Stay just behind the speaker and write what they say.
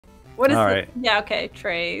What is All it? right. Yeah, okay,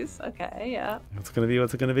 trays. Okay, yeah. What's it gonna be?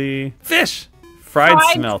 What's it gonna be? Fish! Fried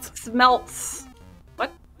smelt. Smelts.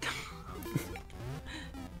 What?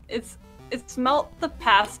 It's smelt the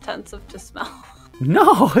past tense of to smell.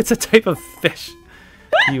 No, it's a type of fish.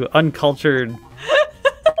 You uncultured.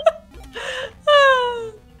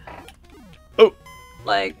 Oh.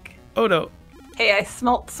 Like. Oh no. Hey, I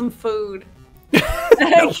smelt some food.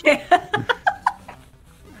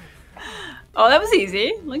 Oh, that was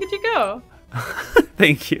easy. Look at you go.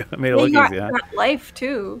 Thank you. I made it look easy, huh? You got life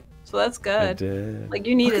too, so that's good. I did. Like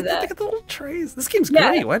you needed that. Look at the little trays. This game's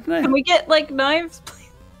great. Why didn't I? Can we get like knives,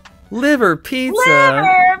 please? Liver pizza.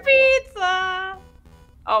 Liver pizza.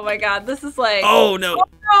 Oh my god, this is like. Oh no. Oh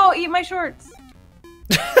no! Eat my shorts.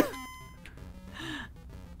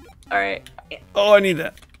 All right. Oh, I need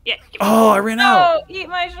that. Yeah. Oh, I ran out. Oh, eat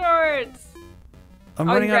my shorts. I'm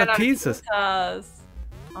running out of pizzas. Oh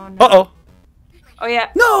no. Uh-oh. Oh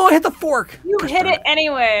yeah. No, I hit the fork. You hit it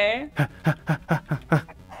anyway.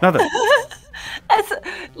 Nothing. That's,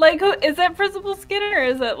 like, who is that Principal Skinner? Or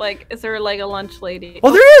is it like, is there like a lunch lady?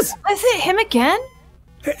 Oh, there is. Is it him again?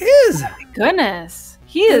 It is. Oh, goodness,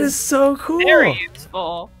 he It is is so cool. very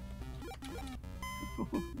useful.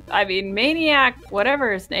 I mean, Maniac,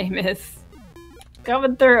 whatever his name is,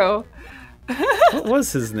 coming through. What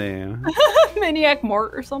was his name? Maniac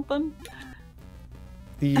Mort or something.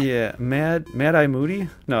 Yeah, Mad Eye Moody?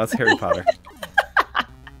 No, it's Harry Potter.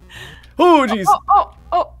 Oh, jeez.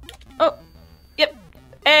 Oh. Yep.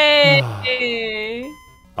 Hey.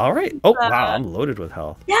 All right. Oh, wow, I'm loaded with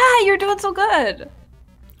health. Yeah, you're doing so good.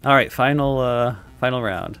 All right, final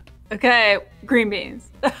round. Okay, green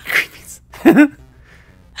beans. Green beans.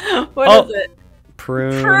 What is it?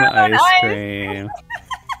 Prune ice cream.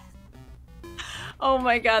 Oh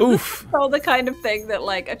my god, Oof. this is all the kind of thing that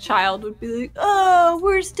like a child would be like, oh,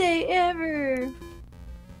 worst day ever.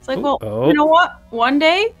 It's like, well, you know what? One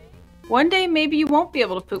day maybe you won't be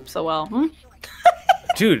able to poop so well. Hmm?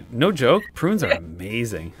 Dude, no joke. Prunes are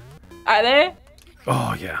amazing. Are they?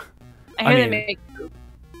 Oh yeah. I hear they make poop.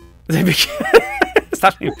 They make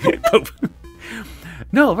stop making poop.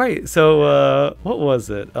 No, right. So what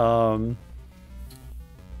was it?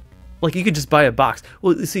 Like you could just buy a box.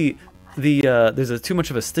 Well, you see, there's too much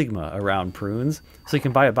of a stigma around prunes, so you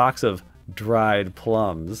can buy a box of dried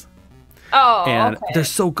plums. Oh, and okay. They're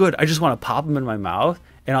so good. I just want to pop them in my mouth,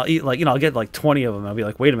 and I'll eat I'll get like 20 of them. I'll be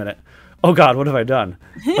like, wait a minute, oh god, what have I done?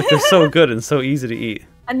 Like they're so good and so easy to eat.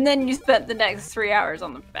 And then you spent the next 3 hours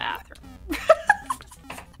on the bathroom.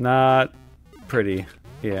 Not pretty.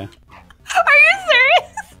 Yeah. Are you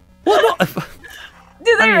serious? Well, no.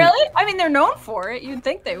 Do they really? I mean, they're known for it. You'd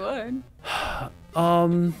think they would.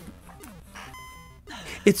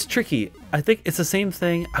 It's tricky. I think it's the same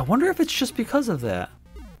thing. I wonder if it's just because of that.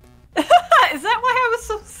 Is that why I was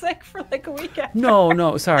so sick for like a week after?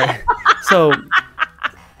 No, sorry. So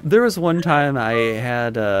there was one time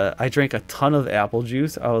I drank a ton of apple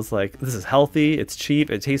juice. I was like, this is healthy, it's cheap,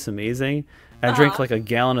 it tastes amazing. And I drank like a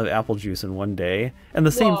gallon of apple juice in one day, and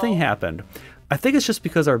the same thing happened. I think it's just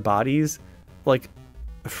because our bodies, like,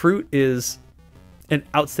 fruit is an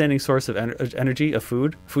outstanding source of energy, a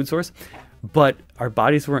food source, but our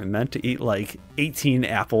bodies weren't meant to eat like 18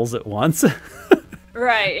 apples at once.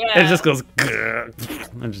 Right, yeah. And it just goes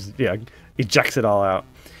and just ejects it all out.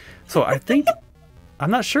 So I think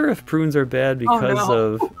I'm not sure if prunes are bad because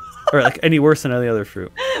of or like any worse than any other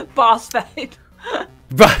fruit. Boss fight.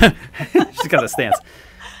 She's got a stance.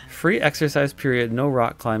 Free exercise period, no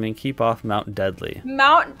rock climbing, keep off Mount Deadly.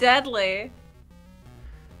 Mount Deadly.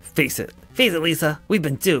 Face it, Lisa. We've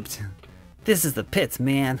been duped. This is the pits,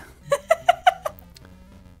 man.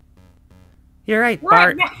 You're right,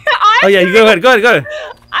 Bart. Oh yeah, you go ahead.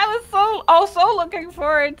 I was so looking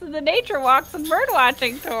forward to the nature walks and bird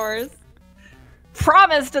watching tours.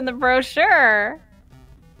 Promised in the brochure.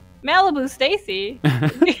 Malibu Stacy.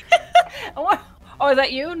 Oh, is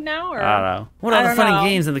that you now? Or? I don't know. What are the funny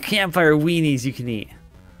games and the campfire weenies you can eat?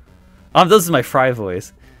 This is my fry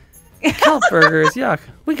voice. Kelp burgers, yuck.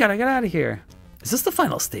 We gotta get out of here. Is this the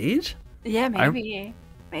final stage? Yeah, maybe.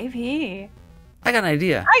 Maybe. I got an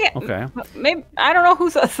idea. Okay. Maybe I don't know who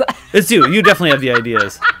says that. It's you. You definitely have the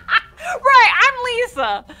ideas. Right, I'm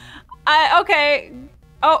Lisa. Okay.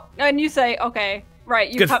 Oh, and you say okay.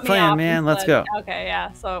 Right, you Good cut me plan, off. man. Let's go. Okay,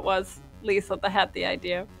 yeah. So it was Lisa that had the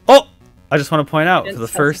idea. Oh, I just want to point out for the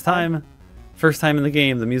first time in the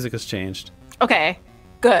game, the music has changed. Okay,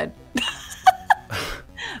 good.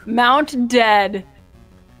 Mount Dead.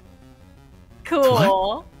 Cool.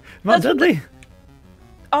 What? Mount Deadly.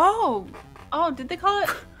 Oh, did they call it?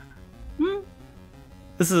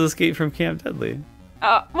 This is Escape from Camp Deadly.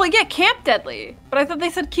 Well, yeah, Camp Deadly. But I thought they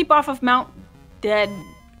said keep off of Mount Dead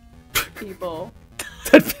people.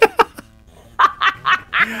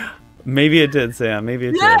 Maybe it did, Sam. Maybe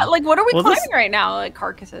it did. Yeah, like what are we climbing right now? Like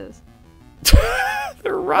carcasses.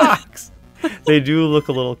 They're rocks. They do look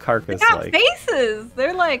a little carcass-like. They got faces.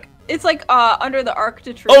 They're like, it's like under the Arc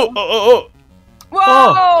de Triomphe. Oh!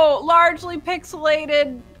 Whoa! Largely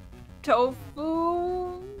pixelated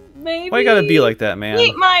tofu, maybe? Why you gotta be like that, man?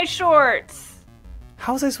 Eat my shorts!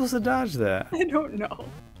 How was I supposed to dodge that? I don't know.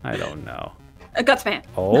 I don't know. A Gutsman.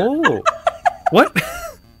 Oh! What?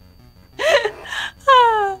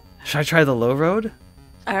 Should I try the low road?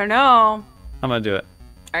 I don't know. I'm gonna do it.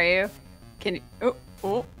 Are you? Can you?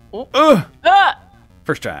 Oh.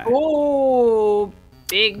 First try. Oh,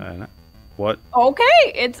 big. What?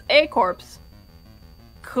 Okay, it's a corpse.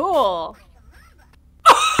 Cool.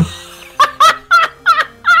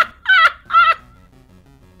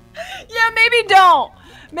 Yeah, maybe don't.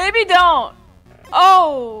 Maybe don't.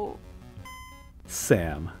 Oh.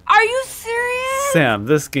 Sam. Are you serious? Sam,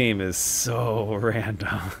 this game is so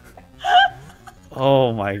random.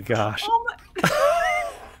 Oh my gosh. Oh my...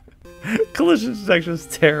 Collision detection is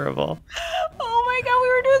terrible. Oh my god, we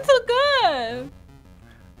were doing so good.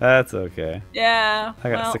 That's okay. Yeah. I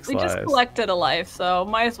got 6 lives. We just collected a life, so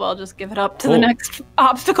might as well just give it up to the next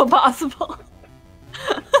obstacle possible.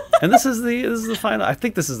 And this is the final. I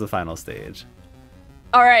think this is the final stage.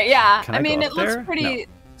 All right, yeah. Can I mean, it looks there? pretty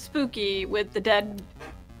spooky with the dead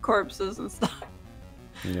corpses and stuff.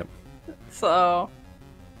 Yep. So.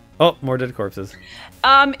 Oh, more dead corpses.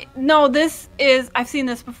 No, this is. I've seen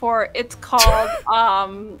this before. It's called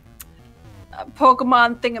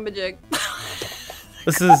Pokemon Thingamajig.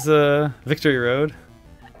 This is Victory Road.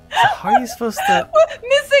 So how are you supposed to?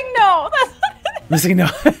 Missing no. That's what it is. Missing no.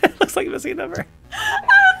 It looks like a missing number. I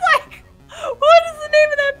was like, what is the name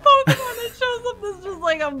of that Pokemon that shows up? This just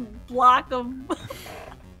like a block of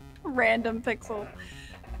random pixels.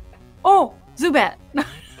 Oh, Zubat.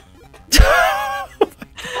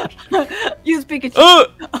 Use Pikachu.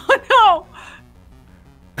 Oh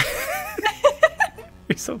no!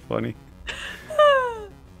 You're so funny.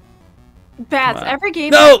 Bats. Every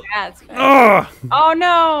game no! has bats. Oh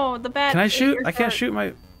no! The bat. Can I shoot? I can't shoot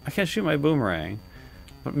my boomerang.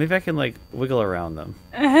 But maybe I can like wiggle around them.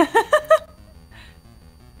 Yeah,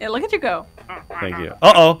 look at you go. Thank you.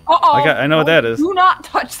 Uh-oh. I know what that is. Do not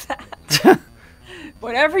touch that.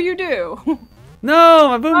 Whatever you do. No,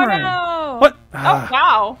 my boomerang. Oh, no. What? Oh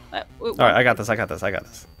wow. All right, I got this.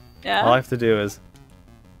 Yeah. All I have to do is.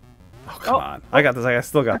 Oh come on! I got this. I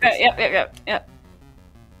still got this. Yep.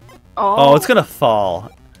 Oh, it's gonna fall.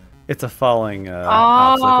 It's a falling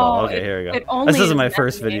obstacle. Okay, here we go. This isn't my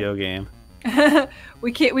first video game.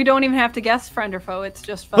 We don't even have to guess friend or foe. It's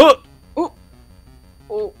just fun.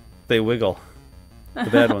 Oh. They wiggle. The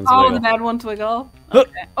bad ones wiggle. wiggle. The bad ones wiggle.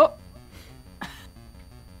 Okay.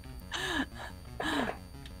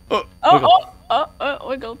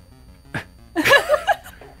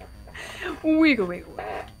 Wiggle. Wiggle.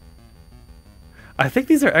 I think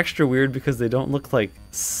these are extra weird because they don't look like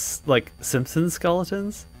Simpson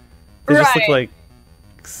skeletons. They just look like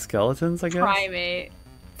skeletons, I guess.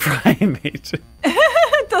 Primate.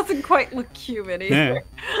 It doesn't quite look human either.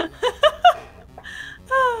 Yeah.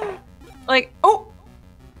 Like,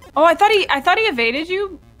 I thought he evaded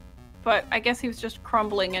you, but I guess he was just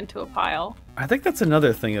crumbling into a pile. I think that's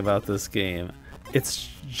another thing about this game. It's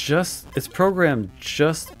programmed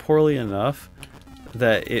just poorly enough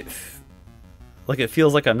that it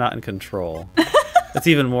feels like I'm not in control. It's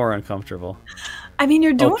even more uncomfortable. I mean,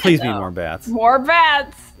 you're doing it. Oh, please be more bats. More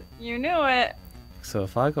bats. You knew it. So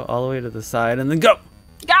if I go all the way to the side and then go.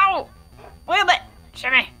 Go. Wheel it.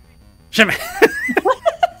 Shimmy. Shimmy.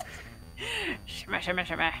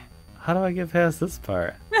 Shimmy. How do I get past this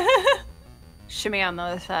part? Shimmy on the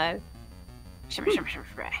other side. Shimmy.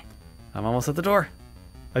 I'm almost at the door.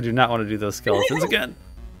 I do not want to do those skeletons again.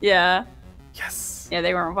 Yeah. Yes. Yeah,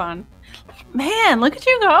 they weren't fun. Man, look at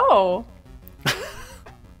you go.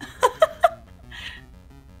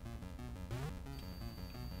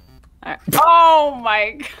 Right. Oh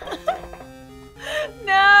my god.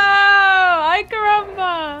 No! Ay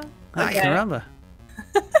caramba! Ay caramba.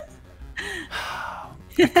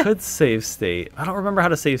 I could save state. I don't remember how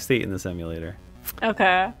to save state in this emulator.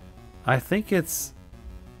 Okay. I think it's...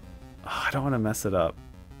 Oh, I don't want to mess it up.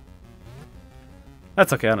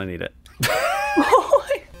 That's okay, I don't need it.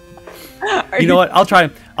 You know what? I'll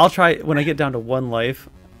try when I get down to 1 life,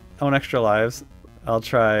 1 extra lives, I'll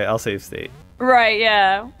save state. Right,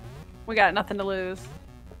 yeah. We got nothing to lose.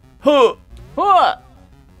 Huh! What?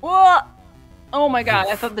 Oh my god,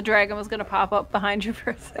 I thought the dragon was gonna pop up behind you for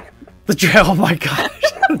a second. The dragon. Oh my gosh.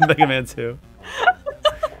 Mega Man 2.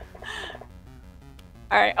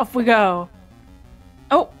 All right, off we go.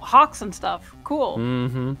 Oh, hawks and stuff. Cool.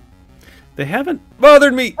 Mm-hmm. They haven't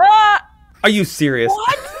bothered me. Ah! Are you serious?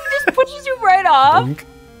 What? He just pushes you right off? Doink.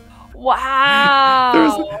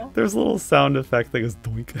 Wow. There's a little sound effect that goes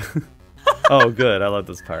doink. Oh, good. I love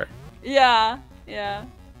this part. Yeah. Yeah.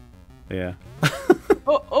 Yeah.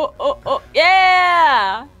 Oh.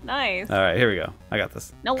 Yeah. Nice. All right, here we go. I got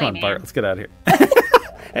this. No Come way, on, man. Bart. Let's get out of here.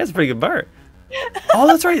 That's a pretty good Bart. Oh,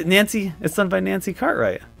 that's right. Nancy. It's done by Nancy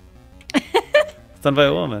Cartwright. It's done by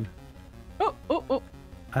a woman. Oh.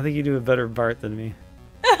 I think you do a better Bart than me.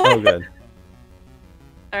 Oh, good.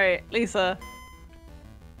 All right, Lisa.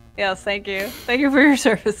 Yes, thank you. Thank you for your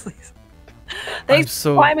service, Lisa. Thanks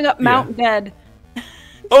for climbing up Mount Dead.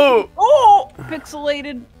 Oh! Oh!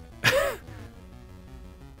 Pixelated.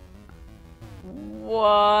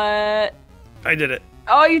 What? I did it.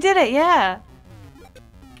 Oh, you did it, yeah.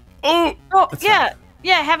 Oh! Oh, That's yeah. fine.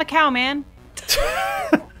 Yeah, have a cow, man.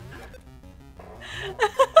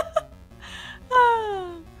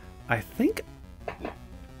 I think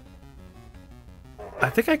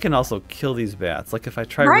I can also kill these bats. Like if I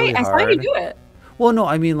try really hard. Right, I saw you do it. Well, no,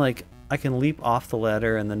 I mean like I can leap off the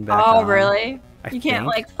ladder and then back on. on. Really? I you can't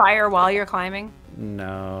think. like fire while you're climbing?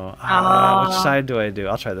 No. Which side do I do?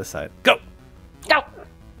 I'll try this side. Go! Go!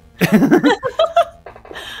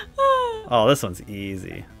 Oh, this one's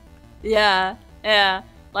easy. Yeah.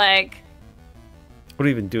 Like... What are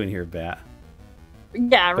you even doing here, bat?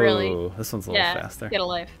 Yeah, really. Oh, this one's a little faster. Get a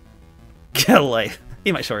life. Get a life.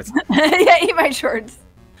 Eat my shorts. Yeah, eat my shorts.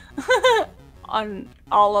 On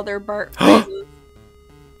all other Bart phrases.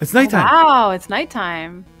 It's nighttime. Oh, wow, it's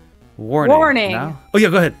nighttime. Warning. Now? Oh, yeah,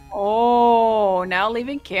 go ahead. Oh, now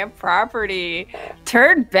leaving camp property.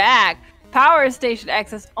 Turn back. Power station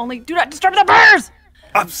access only. Do not disturb the bears!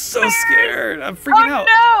 I'm so scared. I'm freaking out.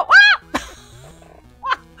 Oh, no!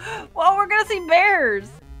 Ah! Well, we're going to see bears.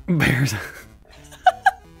 Bears.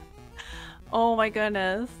 Oh, my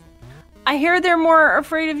goodness. I hear they're more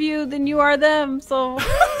afraid of you than you are them, so...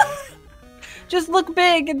 Just look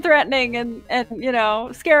big and threatening and you know,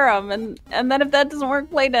 scare them. And then if that doesn't work,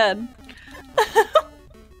 play dead.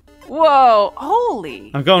 Whoa.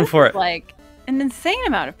 Holy. I'm going for it. Like an insane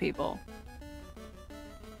amount of people.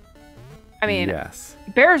 I mean, yes.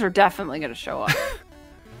 Bears are definitely going to show up.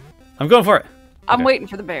 I'm going for it. I'm waiting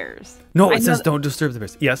for the bears. No, it says don't disturb the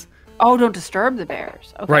bears. Yes. Oh, don't disturb the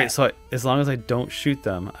bears. Okay. Right, so as long as I don't shoot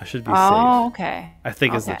them, I should be safe. Oh, okay. I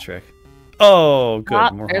think is the trick. Oh,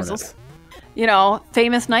 good. More there's hornets. You know,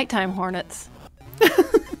 famous nighttime hornets.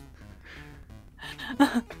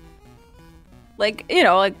 Like, you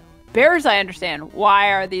know, like bears, I understand. Why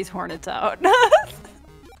are these hornets out?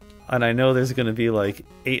 And I know there's going to be like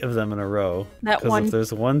 8 of them in a row. That one. If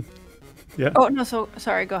there's one. Yeah. Oh, no, so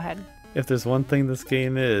sorry, go ahead. If there's one thing this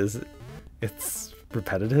game is, it's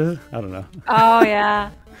repetitive. I don't know. Oh,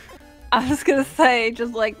 yeah. I was going to say,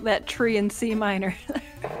 just like that tree in C minor.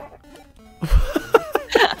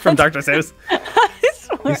 From Dr. Seuss. I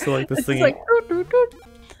swear. I used to like this singing. Like, doot, doot, doot.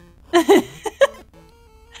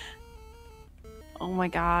 Oh my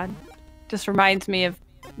god. Just reminds me of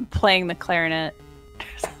playing the clarinet.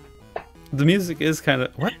 The music is kind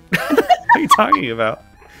of... What? What are you talking about?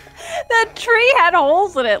 That tree had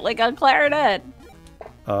holes in it, like a clarinet.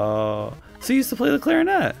 Oh. So you used to play the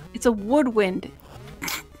clarinet? It's a woodwind.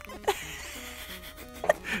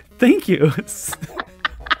 Thank you.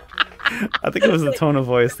 I think it was the tone of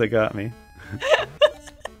voice that got me.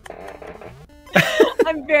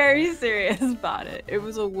 I'm very serious about it. It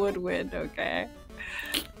was a woodwind, okay?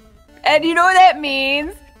 And you know what that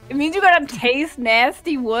means? It means you gotta taste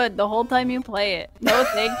nasty wood the whole time you play it. No,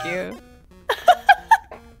 thank you.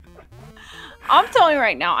 I'm telling you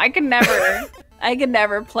right now, I can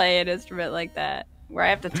never play an instrument like that where I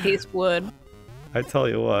have to taste wood. I tell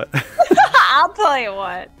you what. I'll tell you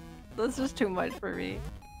what. This is too much for me.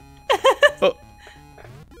 Oh.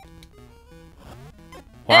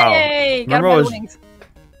 Wow. Hey, got my wings.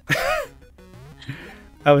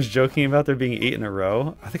 I was joking about there being 8 in a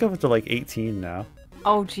row. I think I'm up to like 18 now.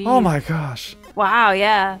 Oh, geez. Oh my gosh. Wow,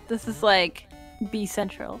 yeah. This is like B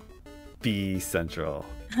Central. B Central.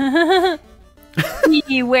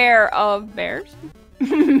 Beware of bears.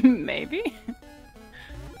 Maybe.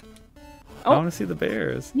 I want to see the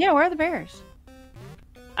bears. Yeah, where are the bears?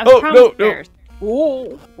 No. Bears.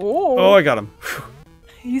 Oh, Oh, I got him.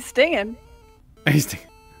 He's stinging. He's stinging.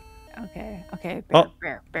 Okay. Bear.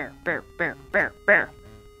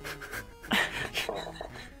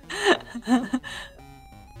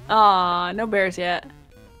 Aw, no bears yet.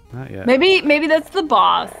 Not yet. Maybe that's the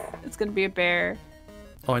boss. It's gonna be a bear.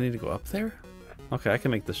 Oh, I need to go up there? Okay, I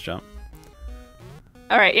can make this jump.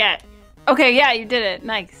 All right, yeah. Okay, yeah, you did it.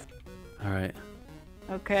 Nice. All right.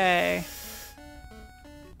 Okay.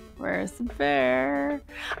 Where's the bear?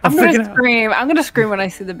 I'm gonna scream. I'm gonna scream when I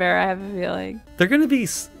see the bear. I have a feeling. They're gonna be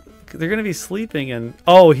sleeping and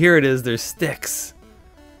oh, here it is. There's sticks.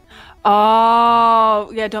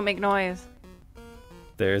 Oh, yeah. Don't make noise.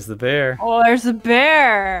 There's the bear. Oh, there's the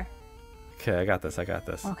bear. Okay, I got this. I got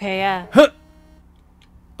this. Okay, yeah. Huh!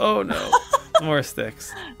 Oh no, more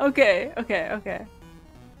sticks. Okay, okay, okay.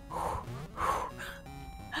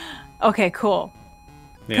 Okay, cool.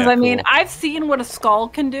 Because Yeah, I mean, cool. I've seen what a skull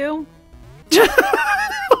can do.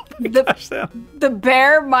 Oh my gosh, Sam. The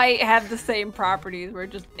bear might have the same properties where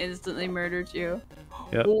it just instantly murders you.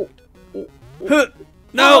 Yep. Oh, Huh!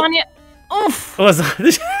 No. on you. Oof. Oh,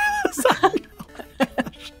 that?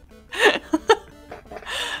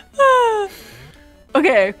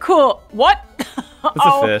 Okay, cool. What? It's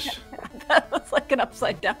a fish. That was like an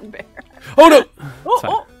upside down bear. Oh no!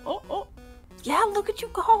 Oh. Yeah, look at you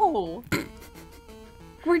go.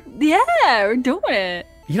 We're doing it.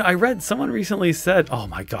 You know, I read someone recently said, "Oh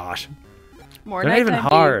my gosh, More they're not even nighttime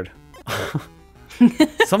hard."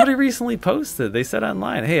 Somebody recently posted. They said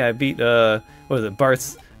online, "Hey, I beat what was it?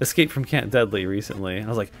 Bart's Escape from Camp Deadly recently." And I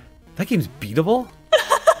was like, "That game's beatable."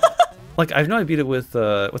 Like I've known I beat it with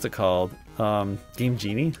what's it called? Game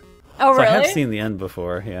Genie. Oh, So really? I have seen the end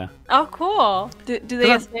before. Yeah. Oh, cool. Do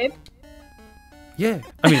they escape? Yeah.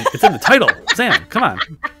 I mean, it's in the title. Sam, come on.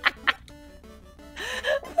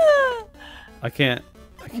 I can't.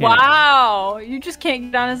 Wow, you just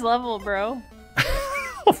can't get on his level, bro.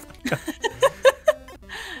 Oh my God.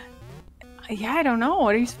 Yeah, I don't know.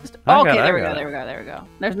 What are you supposed to? I Oh, got okay, it, there I we got go. it. There we go. There we go.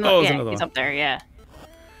 There's Oh, no. there's Yeah, another he's one. up there. Yeah.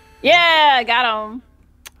 Yeah, got him.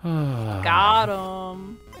 Got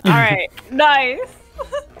him. All right, nice.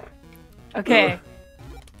 Okay.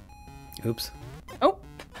 Oops. Oh.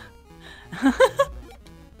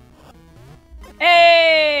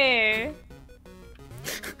 Hey.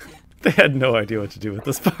 They had no idea what to do with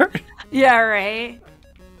this part. Yeah, right.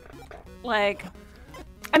 Like,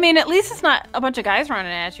 I mean, at least it's not a bunch of guys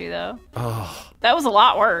running at you, though. Oh, That was a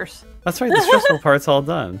lot worse. that's right. The stressful part's all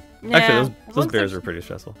done. Yeah, Actually, those looks bears like- were pretty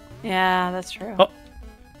stressful. Yeah, that's true. Oh.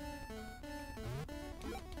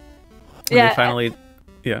 And Yeah. they finally,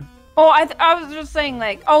 yeah. Oh, I was just saying,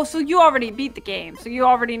 like, oh, so you already beat the game, so you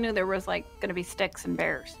already knew there was like gonna be sticks and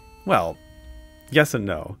bears. Well, yes and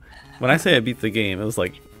no. When I say I beat the game, it was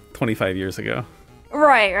like 25 years ago.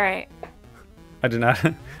 Right, right. I did not.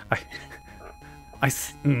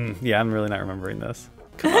 Yeah, I'm really not remembering this.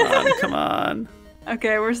 Come on, come on.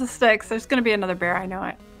 Okay, where's the sticks? There's gonna be another bear. I know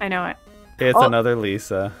it. I know it. It's Oh. another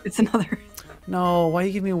Lisa. It's another. No, why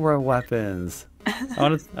you give me more weapons? I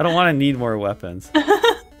don't want to need more weapons.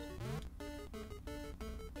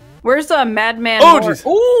 Where's the madman? Oh, jeez.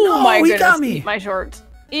 Oh No, my he goodness! got me. Eat my shorts.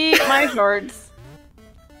 Eat my shorts.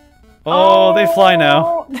 Oh, they fly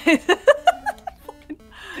now.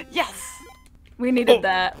 Yes, we needed Oh.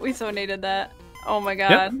 that. We so needed that. Oh my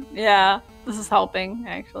god. Yeah, this is helping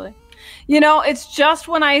actually. You know, it's just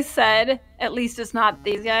when I said at least it's not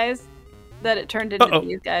these guys that it turned into Uh-oh.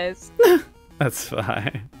 these guys. That's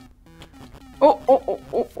fine.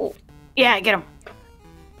 Oh. Yeah, get him.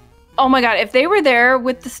 Oh my god, if they were there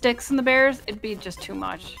with the sticks and the bears, it'd be just too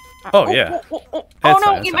much. Oh, yeah. Oh It's no,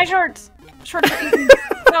 fine, it's eat my fine. shorts. Shorts are eaten.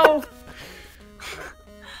 No.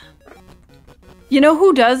 You know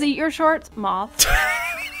who does eat your shorts? Moths.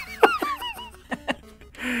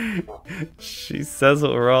 She says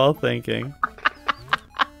what we're all thinking.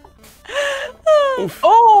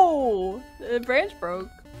 Oh, the branch broke.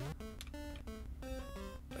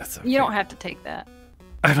 That's okay. You don't have to take that.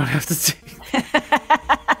 I don't have to take.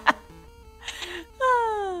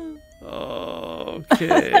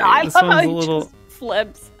 Okay. I This love how one's a he little. just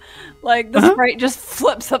flips. Like the sprite just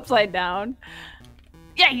flips upside down.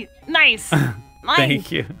 Yeah, nice. Nice.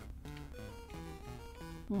 Thank you.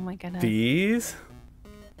 Oh my goodness. Bees.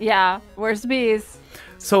 Yeah, where's the bees?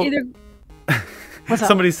 So Either. What's up?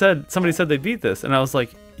 somebody said they beat this, and I was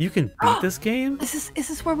like, "You can beat this game." Is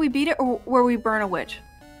this where we beat it or where we burn a witch?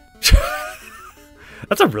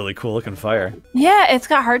 That's a really cool looking fire. Yeah, it's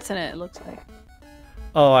got hearts in it. It looks like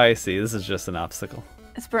Oh, I see. This is just an obstacle.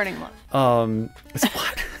 it's burning love. It's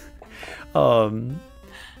what?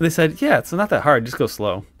 They said, yeah, it's not that hard. Just go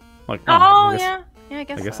slow. I'm like, Oh I guess, yeah, I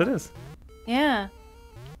guess. I guess so. it is. Yeah.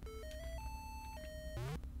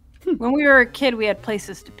 When we were a kid, we had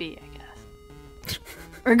places to be. I guess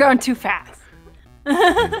we're going too fast.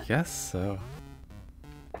 I guess so.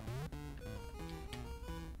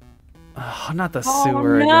 Oh, not the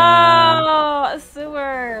sewer no, again. a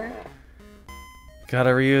sewer.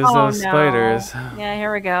 Gotta reuse Oh, those no. spiders. Yeah,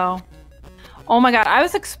 here we go. Oh my god, I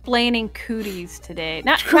was explaining cooties today.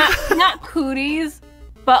 Not cooties,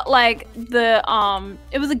 but like the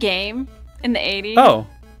it was a game in the 80s. Oh.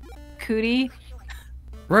 Cootie.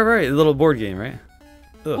 Right. The little board game, right?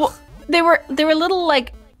 Ugh. Well, they were little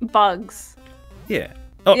like bugs. Yeah.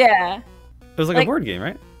 Oh. Yeah. It was like a board game,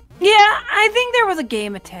 right? Yeah, I think there was a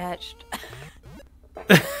game attached.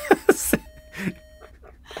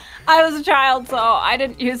 I was a child, so I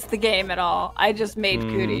didn't use the game at all. I just made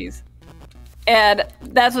cooties. And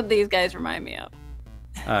that's what these guys remind me of.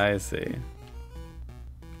 I see.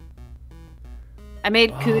 I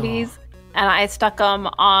made cooties, and I stuck them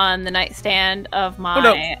on the nightstand of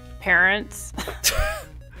my parents.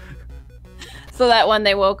 So that when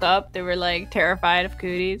they woke up, they were like terrified of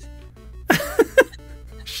cooties.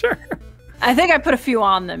 Sure. I think I put a few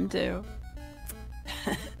on them too.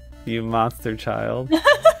 You monster child.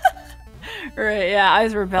 Right, yeah, I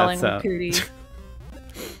was rebelling with cooties.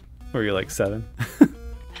 Were you like 7?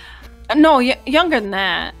 No, younger than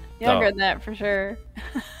that. Younger than that for sure.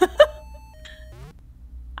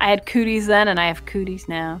 I had cooties then, and I have cooties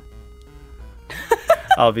now.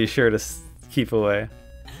 I'll be sure to keep away.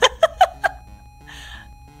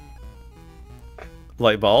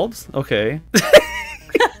 Light bulbs? Okay.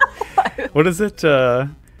 What is it?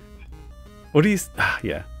 What do you...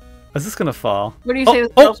 yeah. Is this gonna fall? What do you say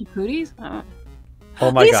with girls with cooties? Oh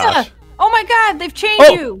my Lisa! gosh. Oh my god, they've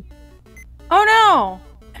changed you! Oh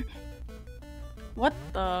no! What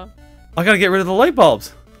the... I gotta get rid of the light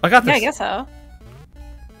bulbs. I got this. Yeah, I guess so.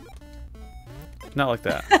 Not like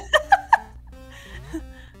that.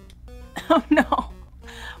 Oh no.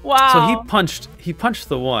 Wow. So he punched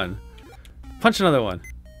the one. Punch another one.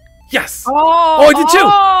 Yes! Oh, I did too!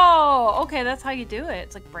 Oh, okay, that's how you do it.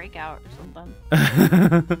 It's like breakout or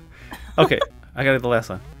something. Okay, I gotta do the last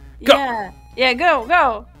one. Go! Yeah,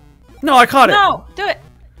 go. No, I caught it! No, do it!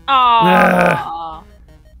 Oh.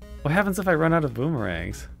 What happens if I run out of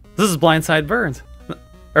boomerangs? This is blindside burns.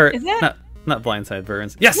 Or, is it? Not blindside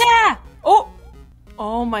burns. Yes! Yeah!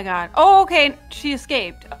 Oh my god. Oh, okay, she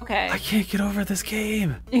escaped. Okay. I can't get over this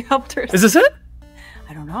game. You helped her. Is this it?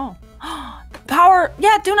 I don't know. The power.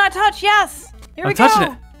 Yeah, do not touch. Yes. Here we go. I'm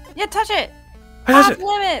touching it. Yeah, touch it. I touch Off it.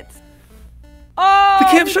 limits. Oh, the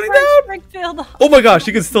camp's shutting down. Springfield. Oh my gosh,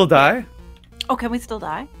 you can still die? Oh, can we still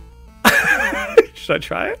die? Should I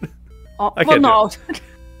try it? Oh, I can't no.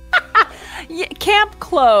 Yeah, camp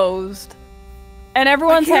closed. And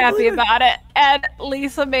everyone's happy about it. And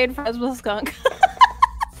Lisa made friends with Skunk.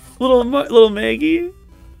 little Maggie?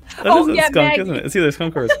 That isn't a skunk, Maggie. isn't it? It's either a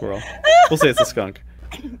skunk or a squirrel. We'll say it's a skunk.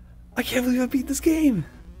 I can't believe I beat this game.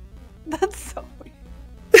 That's so weird.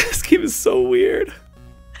 This game is so weird.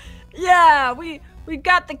 Yeah, we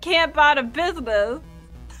got the camp out of business.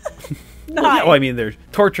 Well, yeah, well, I mean, they're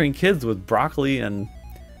torturing kids with broccoli and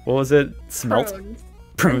what was it? Smelt?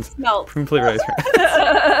 Prunes. Smelt. Prune flavored ice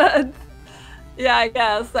cream. Yeah, I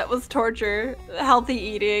guess that was torture. Healthy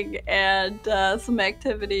eating and some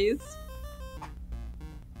activities.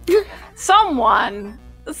 Someone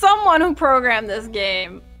who programmed this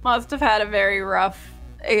game must have had a very rough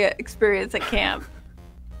experience at camp.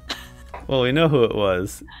 Well, we know who it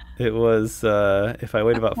was. It was, if I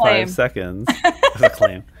wait about 5 seconds, there's a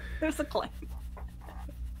claim. There's a claim.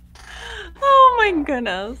 Oh my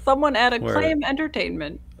goodness. Someone at Acclaim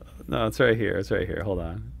Entertainment. No, it's right here. It's right here. Hold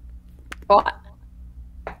on. What?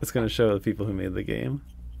 It's going to show the people who made the game.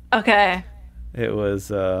 Okay. It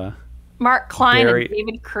was Mark Klein and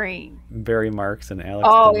David Crane. Barry Marks and Alex.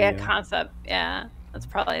 Oh, yeah, Concept. Yeah, that's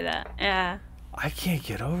probably that. Yeah. I can't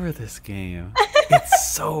get over this game.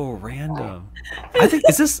 It's so random. I think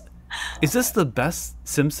is this the best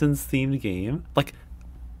Simpsons themed game? Like,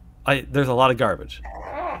 there's a lot of garbage,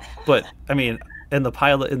 but I mean, in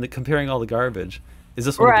the comparing all the garbage, is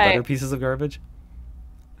this one of the better pieces of garbage?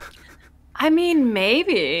 I mean,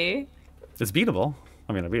 maybe. It's beatable.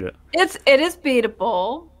 I mean, I beat it. It is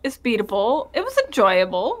beatable. It's beatable. It was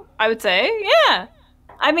enjoyable, I would say. Yeah.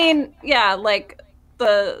 I mean, yeah, like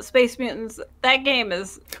the Space Mutants, that game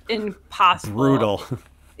is impossible. Brutal.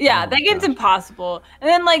 Yeah, that game's impossible. And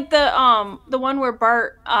then like the one where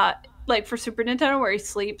Bart like for Super Nintendo where he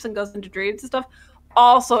sleeps and goes into dreams and stuff,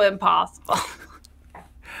 also impossible.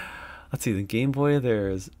 Let's see, the Game Boy,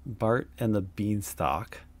 there's Bart and the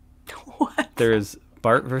Beanstalk. What? There's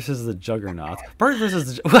Bart versus the Juggernaut. Bart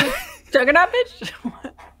versus the what? Juggernaut, bitch?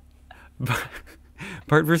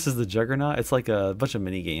 Bart versus the Juggernaut. It's like a bunch of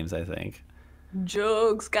mini games, I think.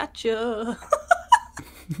 Jugs, gotcha.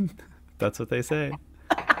 That's what they say.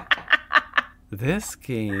 This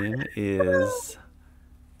game is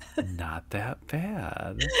not that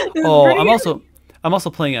bad. Oh, I'm also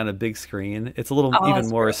playing on a big screen. It's a little Oh, even that's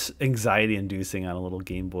more true. anxiety inducing on a little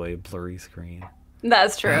Game Boy blurry screen.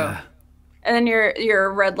 That's true. And then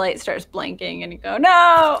your red light starts blinking, and you go,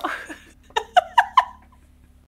 no.